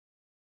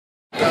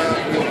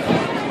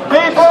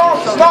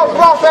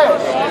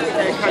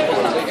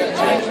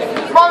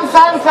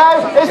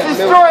Monsanto is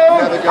destroying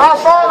our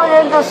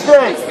farming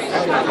industry.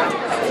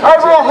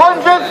 Over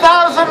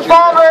 100,000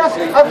 farmers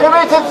have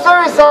committed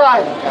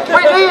suicide.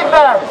 We need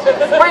them.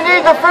 We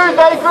need the food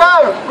they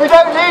grow. We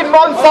don't need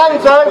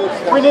Monsanto.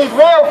 We need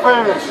real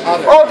food,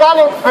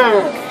 organic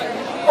food,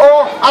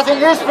 or as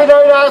it used to be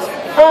known as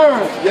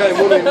food.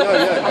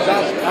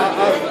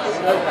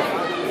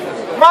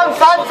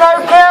 Monsanto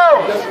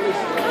kills.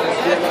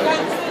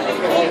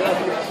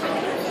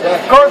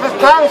 Causes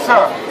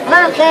cancer,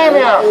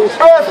 leukemia,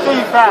 birth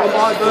defects.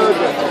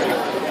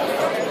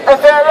 If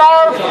they're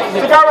allowed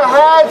to go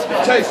ahead,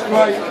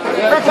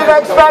 we can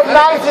expect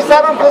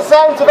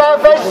 97% of our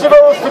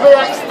vegetables to be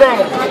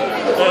extinct.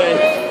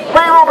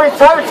 We will be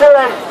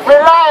totally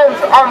reliant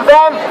on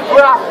them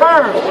for our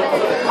food.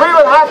 We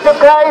will have to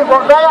pay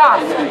what they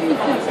ask.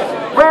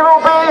 We will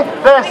be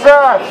their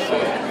serfs.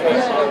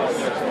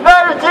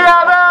 No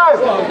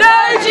GMO! No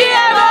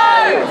GMO!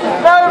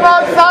 No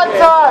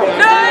Monsanto!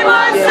 No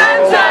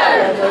Monsanto!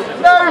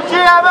 No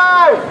GMO!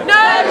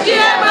 No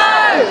GMO!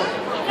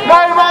 No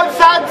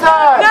Monsanto!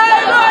 No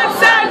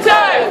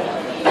Monsanto!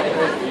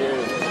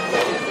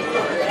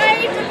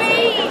 Save the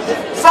bees!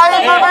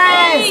 Save the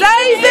bees!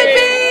 Save the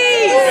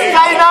bees!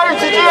 Say no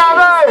to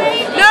GMO!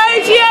 No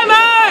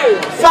GMO!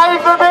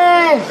 Save the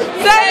bees!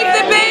 Save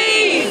the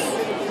bees!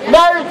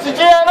 No to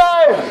GMO!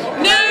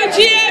 No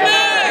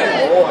GMO!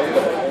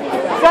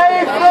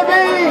 Save the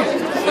bees!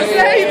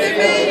 Save the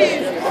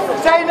bees!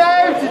 Say no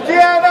to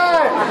GMO!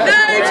 No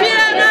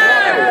GMO!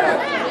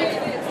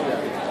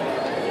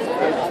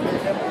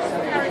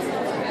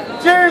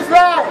 Choose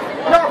life,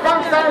 not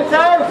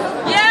Monsanto!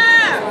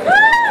 Yeah!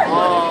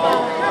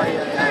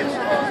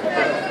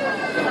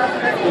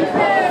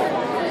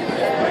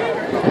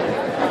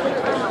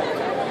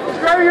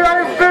 Grow your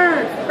own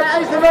food! That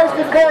is the most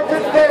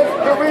important thing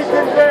that we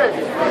can do.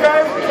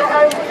 Grow your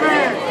own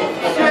food.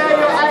 Share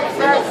your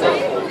access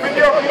with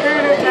your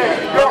community,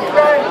 your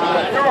friends,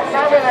 your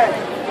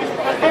family.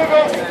 The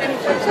biggest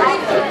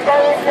action that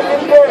you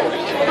can do.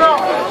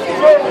 Not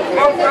give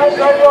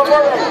Monsanto your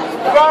money.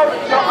 Grow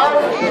your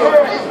own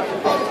food.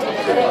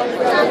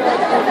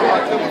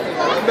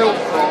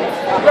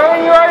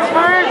 Growing your own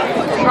food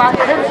is like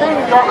hitting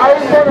your own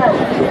limit.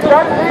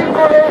 Don't need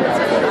money,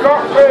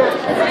 not food.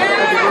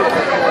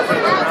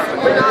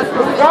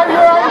 Grow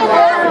your own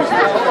food!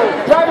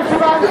 Go to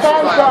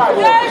Monsanto!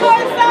 No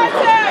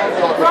Monsanto!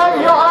 Grow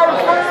your own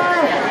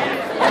food!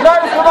 No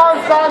to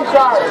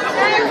Monsanto!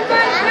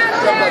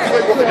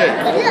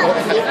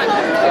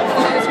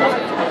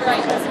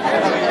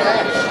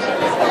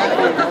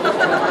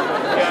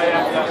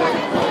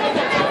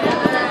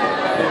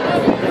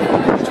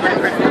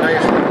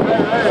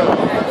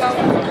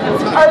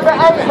 Over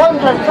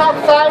 800 top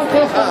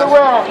scientists in the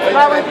world.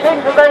 Now we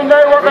think that they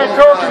know what they're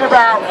talking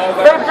about.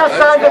 They've just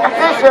signed a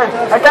petition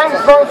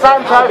against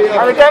Monsanto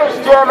and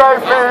against GMO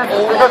food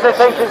because they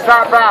think it's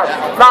that bad.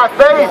 Now if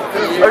they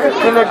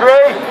can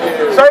agree,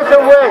 so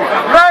can we.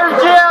 No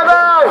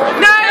GMO!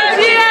 No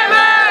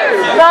GMO!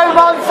 No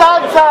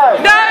Monsanto!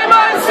 No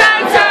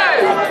Monsanto!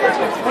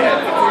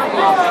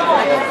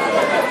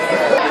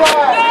 No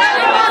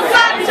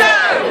Monsanto!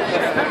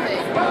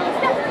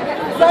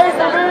 Save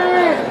the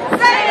bees!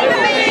 Save the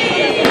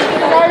bees!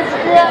 No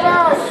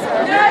GMO!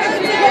 No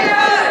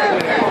GMO!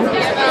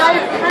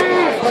 Save the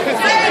bees!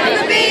 Save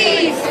the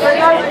bees! No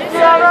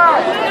GMO!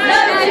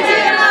 No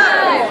GMO!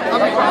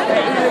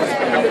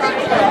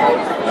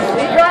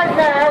 Right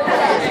now,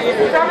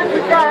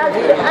 75 to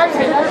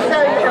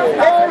 80% of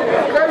all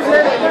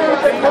processed food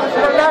that comes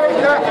from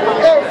America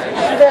is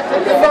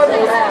genetically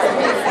modified.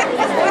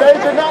 They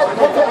do not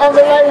put it on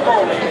the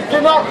label. Do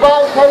not buy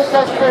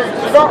processed food.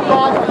 Do not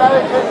buy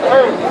American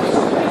food.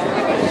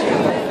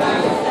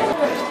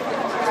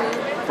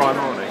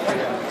 Primarily.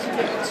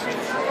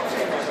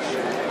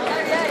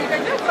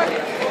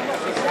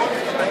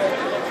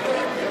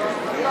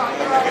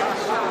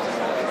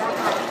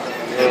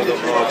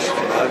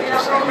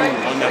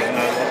 I never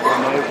know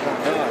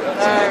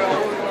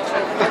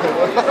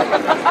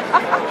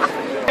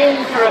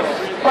Dangerous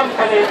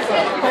companies,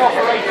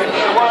 corporations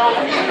in the world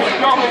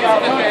dropping our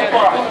food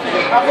supply.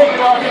 I think in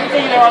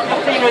Argentina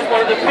is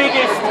one of the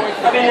biggest.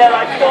 I've been there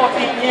like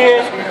 14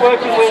 years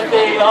working with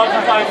the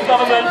Argentine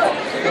government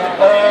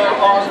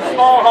on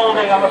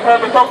smallholding. I'm a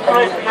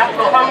permaculturist,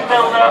 natural home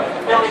builder,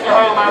 building a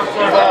home out of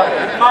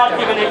mud,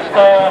 giving it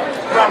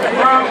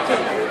grassroots,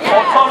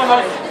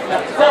 autonomous,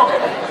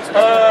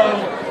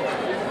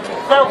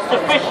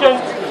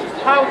 self-sufficient,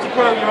 how to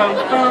grow your own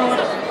food.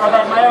 I've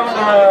had my own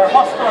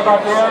hostel, I've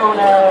had my own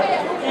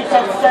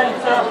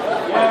eco-centre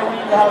where we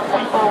have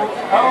people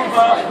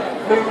over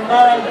who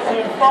learn to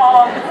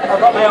farm. I've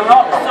got my own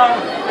OXO,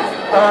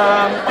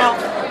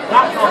 built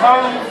natural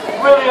homes,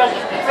 brilliant,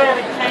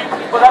 really cheap,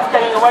 but that's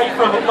getting away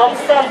from it.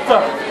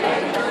 Monsanto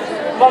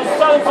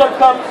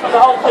comes from the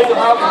whole thing of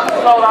how to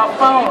control our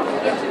food.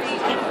 You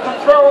can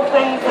control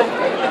things that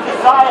you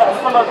desire,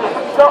 some of the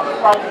shops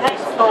like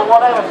Next or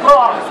whatever,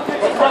 plants,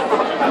 etc.,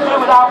 but you can do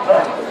without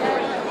them.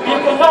 You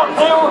cannot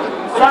do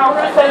without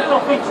essential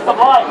features of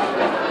life.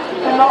 You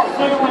cannot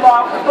do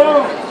without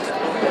food.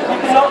 We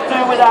cannot do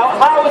without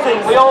housing.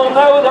 We all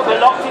know that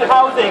we're locked in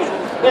housing.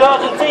 In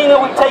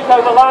Argentina, we take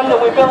over land and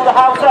we build a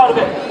house out of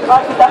it.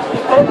 I could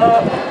actually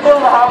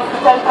build a house for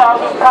 £10,000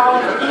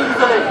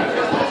 easily,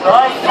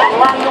 right? On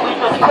land that we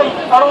just take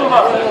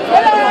over.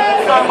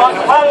 There's so much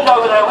land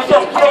over there, we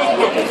just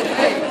take it,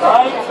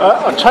 right?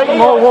 Take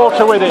more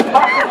water with it.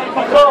 Massively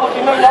controlled.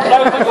 You may not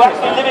know, but you're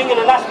actually living in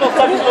a national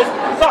socialist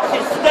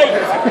fascist state.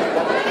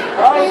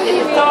 Right?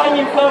 It is time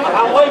you come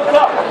and wake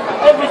up.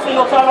 Every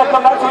single time I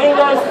come back to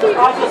England,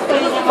 I just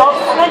see you lot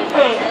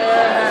sleeping.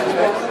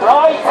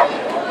 Right?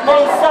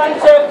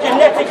 Monsanto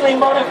genetically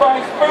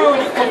modifies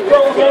food, it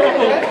controls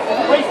everything.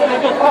 Recently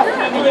just passed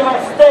through the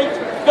US state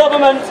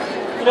government,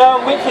 you know,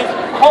 which is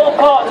whole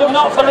part do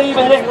not believe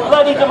in this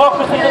bloody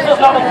democracy that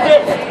does not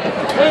exist.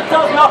 It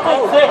does not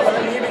exist.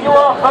 You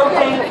are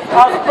voting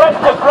as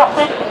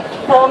kleptocratic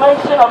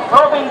formation of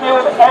robbing you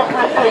of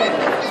everything.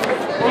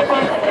 It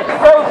is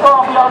so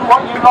far beyond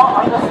what you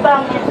lot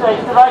understand these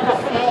days that I just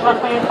see England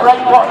being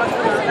brainwashed.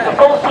 The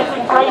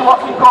bullshitting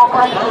brainwashing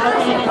corporation, the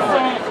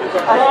BBC,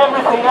 and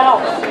everything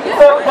else.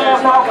 So they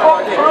have now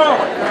got through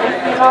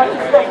into the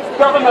United States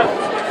government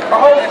a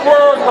whole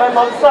world where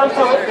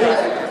Monsanto is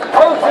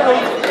totally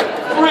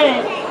free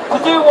to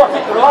do what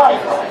it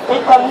likes.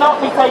 It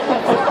cannot be taken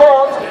to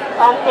court,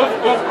 and it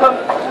is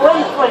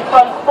completely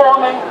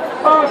transforming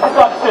food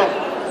production.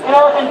 In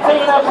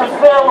Argentina,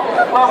 Brazil,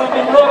 where we've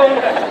been living,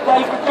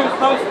 they produce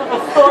most of the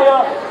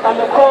soya and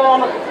the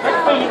corn that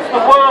feeds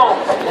the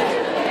world.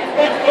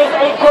 It is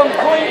a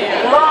complete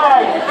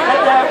lie that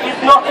there is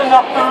not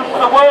enough food for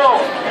the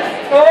world.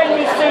 When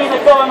you see the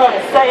government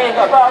saying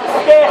about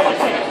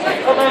scarcity,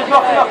 that there is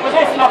not enough for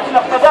this, not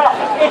enough for that,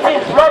 it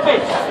is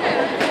rubbish.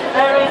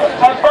 There is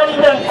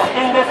abundance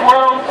in this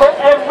world for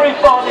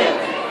everybody.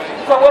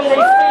 So when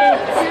they see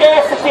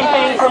scarcity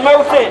being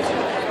promoted,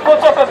 put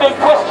up a big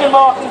question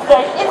mark and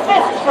say, is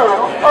this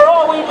true, or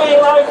are we being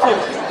lied to?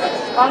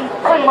 And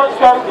pretty much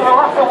go to the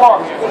latter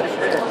one.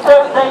 So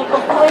they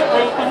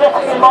completely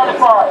genetically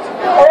modify.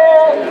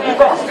 All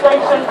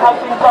investigations have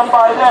been done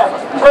by them.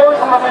 Those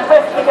who have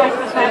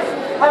investigated this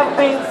have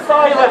been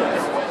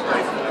silenced.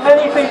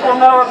 Many people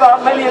know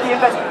about many of the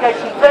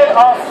investigations. They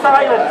are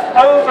silenced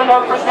over and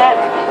over again,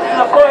 to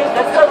the point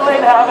that suddenly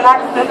they have an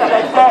accident and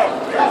they're dead.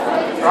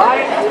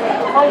 Right?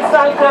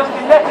 Monsanto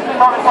genetically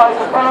modifies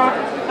the food.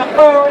 The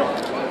food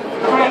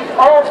creates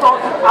all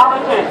sorts of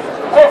allergies.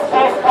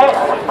 SSS,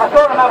 I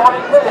can't remember what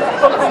it is,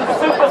 it's something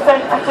super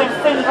sensitive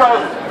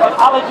syndrome of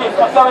allergies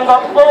are going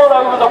up all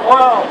over the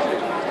world.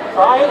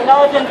 Right? In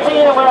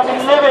Argentina, where I've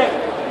been living,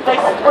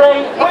 they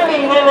spray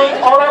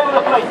willy-nilly all over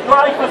the place,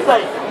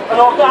 glyphosate and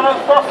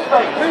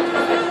organophosphate.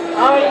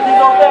 Right?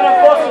 These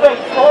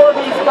organophosphates, all of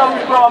these come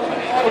from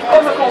the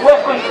chemical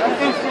weapons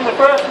produced in the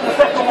First and the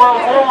Second World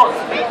Wars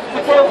to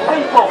kill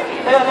people.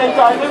 They are then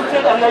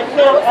diluted and they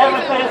kill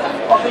everything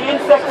of the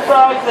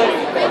insecticides,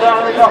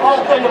 the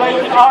whole thing of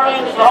Agent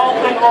Orange, the whole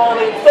thing of all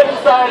the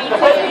insecticides, the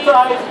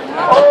pesticides,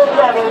 all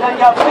together. And then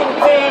you have pink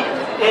tea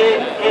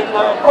in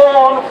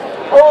corn,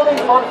 all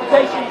these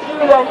modifications you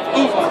then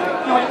eat.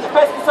 You eat the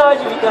pesticides,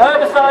 you eat the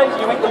herbicides,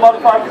 you eat the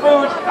modified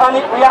food, and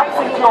it reacts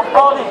into your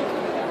body.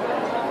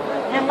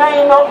 You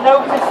may not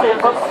notice it,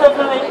 but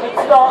suddenly it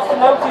starts to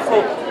notice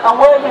it. And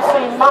where you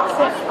see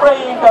massive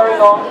spraying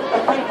going on,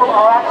 and people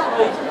are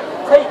actually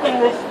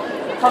taking this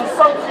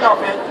consumption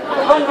of it,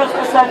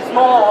 100%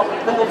 more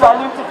than the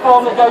diluted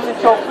form that goes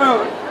into your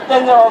food,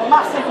 then there are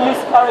massive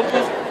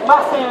miscarriages,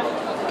 massive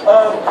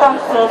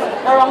cancers,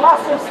 there are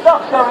massive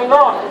stuff going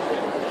on.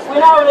 We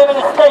now live in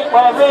a state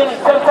where really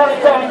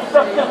totalitarian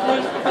structures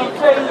need to be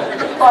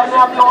changed by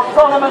now the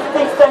autonomous,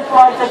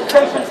 decentralised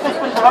education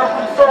systems of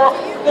open source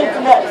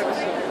internet.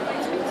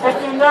 If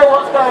you know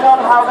what's going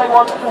on and how they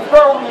want to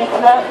control the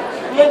internet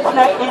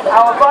is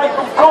our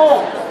vital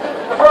tool.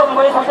 The problem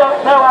is we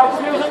don't know how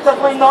to use it because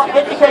we're not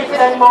educated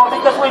anymore,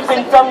 because we've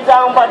been dumbed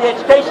down by the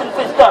education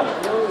system.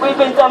 We've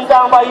been dumbed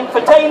down by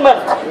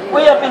infotainment.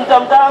 We have been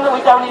dumbed down that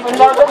we don't even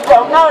know that we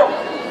don't know.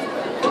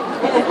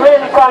 It is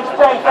really time to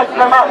change. Thank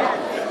you very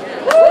much.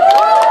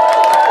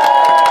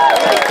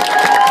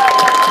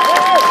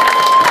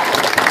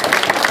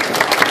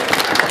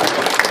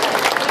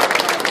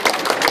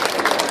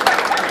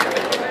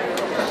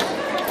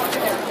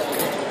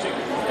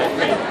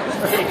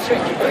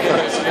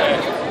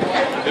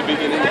 The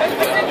beginning.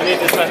 You need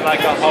to spend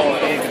like a whole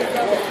evening.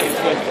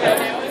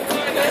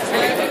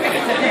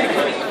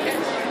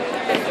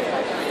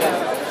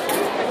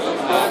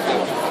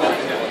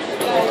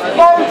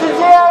 No to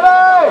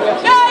GMO!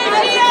 No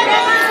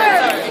GMO!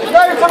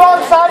 No to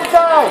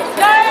Monsanto!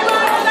 No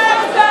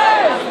Monsanto!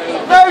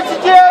 No to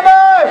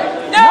GMO!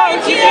 No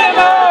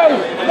GMO!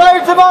 No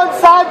to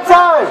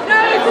Monsanto!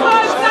 No to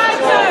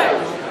Monsanto!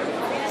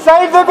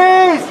 Save the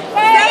bees!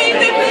 Save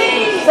the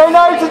bees! Say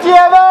no to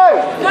GMO!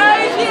 No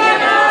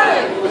GMO!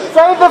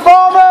 Save the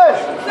farmers!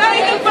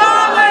 Save the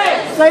farmers!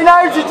 Say no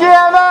to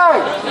GMO!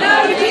 No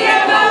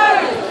GMO!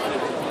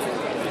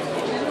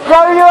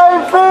 Grow your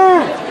own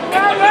food!